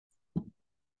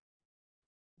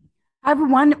Hi,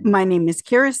 everyone. My name is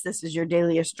Kiris. This is your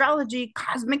daily astrology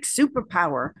cosmic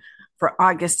superpower for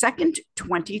August 2nd,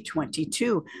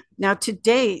 2022. Now,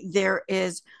 today there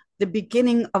is the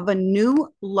beginning of a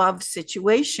new love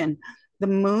situation. The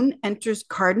moon enters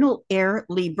cardinal air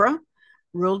Libra,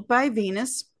 ruled by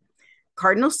Venus.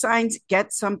 Cardinal signs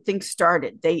get something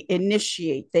started. They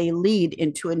initiate, they lead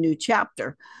into a new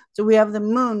chapter. So we have the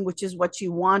moon, which is what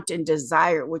you want and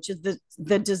desire, which is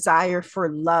the desire for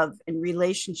love and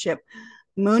relationship.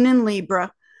 Moon in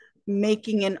Libra,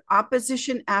 making an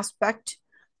opposition aspect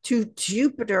to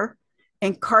Jupiter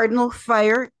and cardinal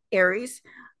fire Aries.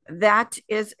 That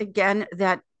is, again,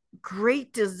 that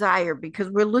great desire because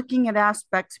we're looking at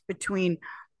aspects between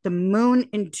the moon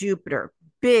and Jupiter,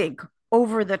 big,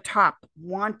 over the top,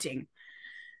 wanting.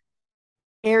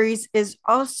 Aries is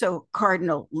also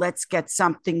cardinal, let's get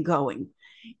something going.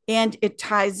 And it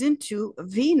ties into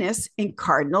Venus in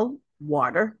cardinal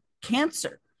water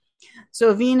Cancer.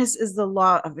 So Venus is the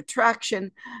law of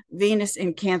attraction. Venus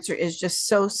in Cancer is just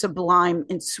so sublime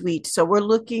and sweet. So we're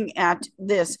looking at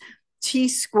this T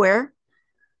square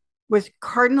with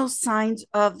cardinal signs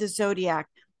of the zodiac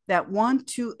that want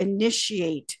to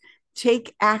initiate,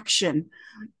 take action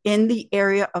in the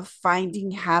area of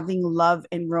finding, having love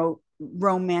and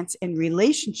romance and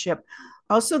relationship.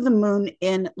 Also, the moon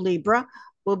in Libra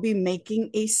will be making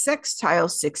a sextile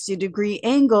 60-degree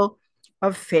angle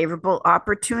of favorable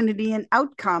opportunity and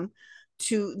outcome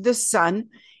to the sun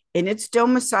in its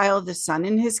domicile, the sun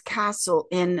in his castle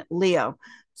in Leo.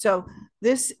 So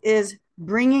this is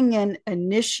bringing in,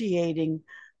 initiating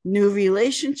new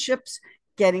relationships,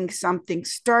 getting something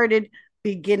started,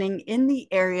 beginning in the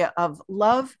area of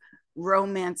love,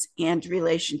 romance, and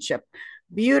relationship.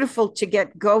 Beautiful to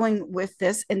get going with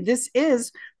this. And this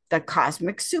is the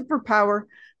cosmic superpower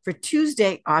for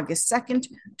Tuesday, August 2nd,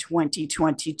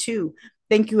 2022.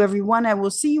 Thank you, everyone. I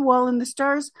will see you all in the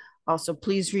stars. Also,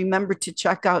 please remember to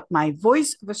check out my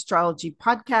Voice of Astrology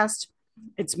podcast.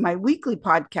 It's my weekly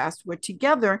podcast where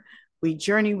together we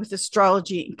journey with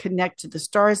astrology and connect to the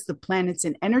stars, the planets,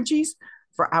 and energies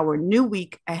for our new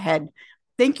week ahead.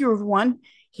 Thank you, everyone.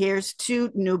 Here's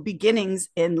to new beginnings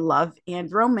in love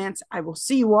and romance. I will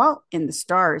see you all in the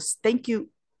stars. Thank you.